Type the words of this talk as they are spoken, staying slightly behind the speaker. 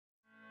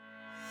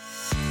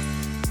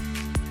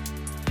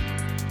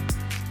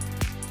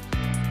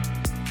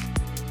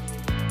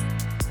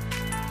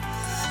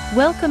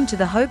Welcome to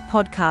the Hope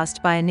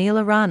Podcast by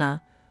Anil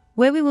Arana,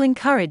 where we will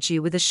encourage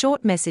you with a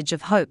short message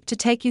of hope to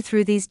take you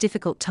through these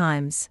difficult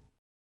times.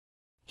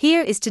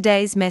 Here is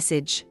today's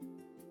message.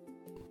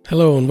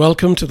 Hello and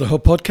welcome to the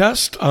Hope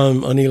Podcast.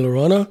 I'm Anil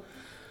Arana.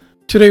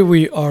 Today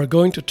we are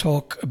going to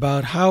talk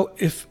about how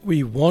if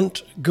we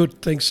want good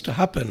things to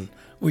happen,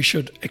 we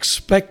should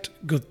expect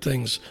good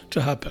things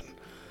to happen.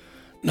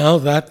 Now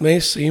that may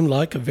seem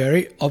like a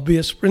very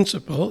obvious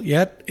principle,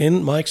 yet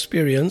in my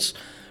experience,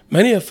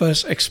 many of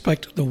us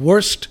expect the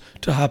worst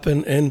to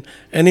happen in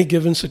any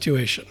given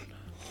situation.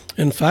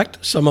 In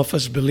fact, some of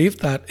us believe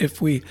that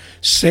if we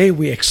say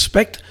we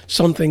expect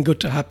something good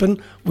to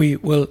happen, we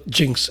will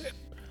jinx it.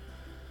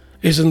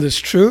 Isn't this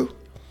true?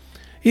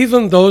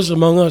 Even those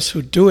among us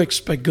who do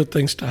expect good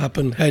things to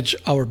happen hedge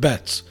our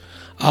bets.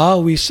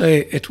 We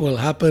say it will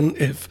happen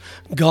if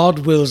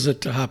God wills it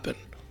to happen.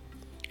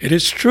 It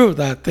is true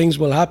that things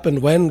will happen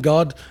when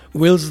God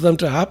wills them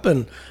to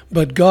happen,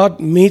 but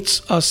God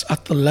meets us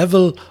at the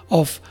level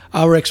of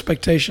our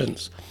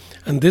expectations.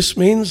 And this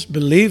means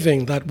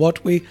believing that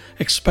what we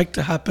expect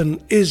to happen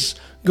is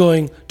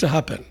going to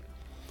happen.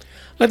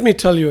 Let me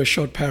tell you a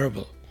short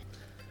parable.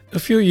 A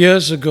few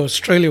years ago,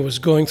 Australia was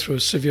going through a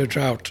severe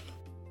drought.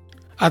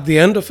 At the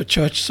end of a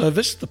church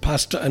service, the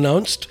pastor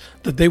announced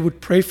that they would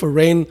pray for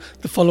rain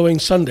the following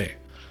Sunday.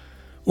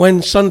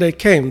 When Sunday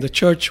came, the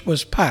church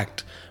was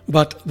packed,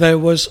 but there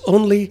was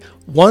only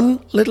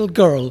one little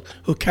girl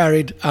who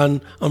carried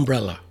an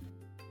umbrella.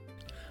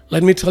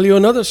 Let me tell you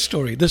another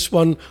story, this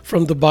one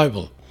from the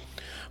Bible.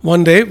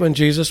 One day when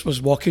Jesus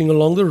was walking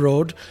along the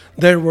road,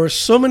 there were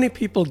so many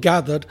people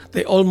gathered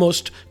they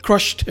almost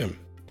crushed him.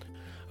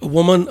 A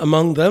woman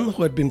among them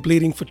who had been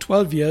bleeding for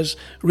 12 years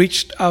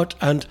reached out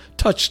and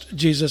touched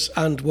Jesus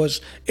and was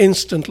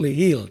instantly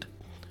healed.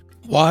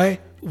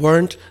 Why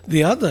weren't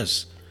the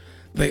others?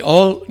 They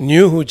all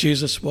knew who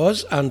Jesus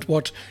was and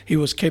what he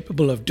was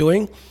capable of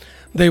doing.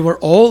 They were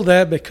all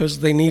there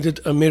because they needed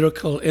a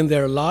miracle in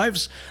their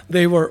lives.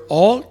 They were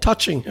all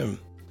touching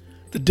him.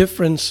 The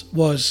difference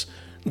was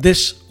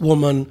this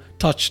woman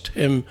touched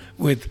him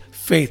with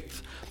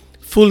faith,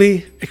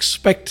 fully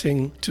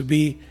expecting to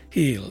be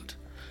healed.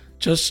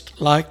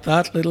 Just like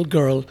that little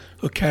girl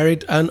who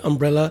carried an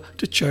umbrella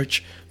to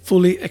church,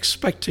 fully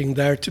expecting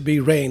there to be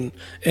rain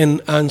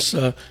in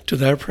answer to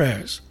their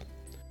prayers.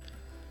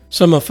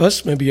 Some of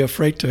us may be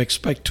afraid to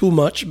expect too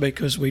much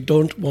because we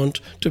don't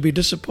want to be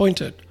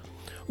disappointed.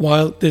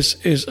 While this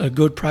is a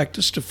good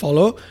practice to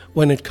follow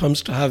when it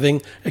comes to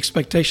having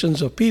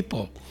expectations of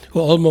people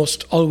who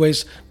almost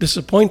always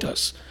disappoint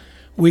us,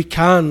 we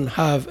can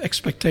have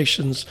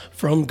expectations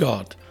from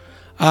God.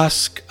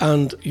 Ask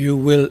and you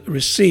will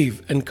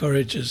receive,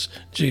 encourages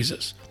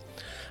Jesus.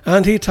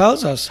 And he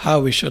tells us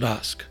how we should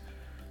ask.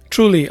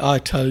 Truly I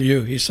tell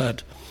you, he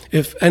said,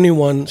 if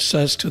anyone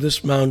says to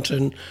this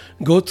mountain,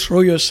 go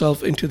throw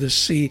yourself into the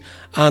sea,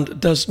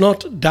 and does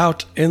not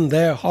doubt in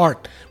their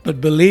heart,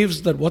 but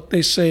believes that what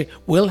they say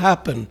will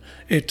happen,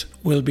 it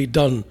will be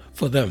done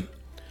for them.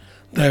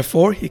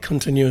 Therefore, he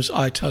continues,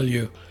 I tell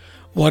you,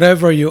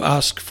 whatever you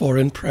ask for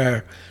in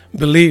prayer,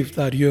 believe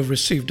that you have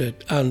received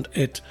it, and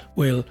it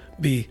will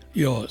be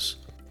yours.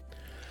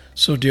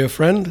 So, dear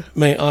friend,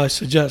 may I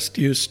suggest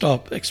you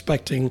stop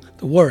expecting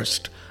the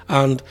worst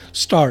and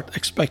start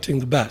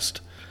expecting the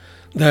best.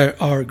 There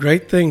are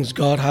great things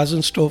God has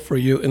in store for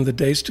you in the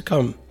days to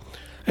come.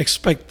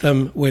 Expect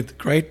them with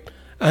great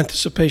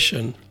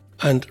anticipation.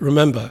 And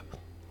remember,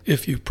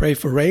 if you pray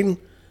for rain,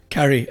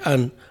 carry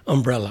an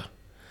umbrella.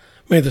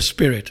 May the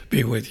Spirit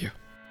be with you.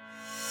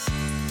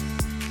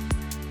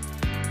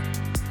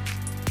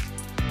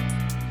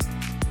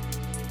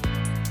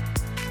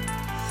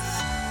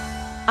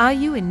 Are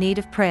you in need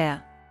of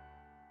prayer?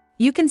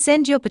 You can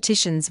send your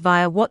petitions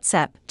via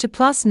WhatsApp to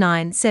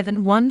 +9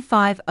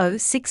 7150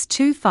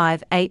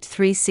 625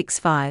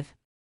 8365.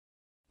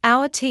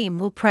 Our team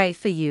will pray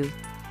for you.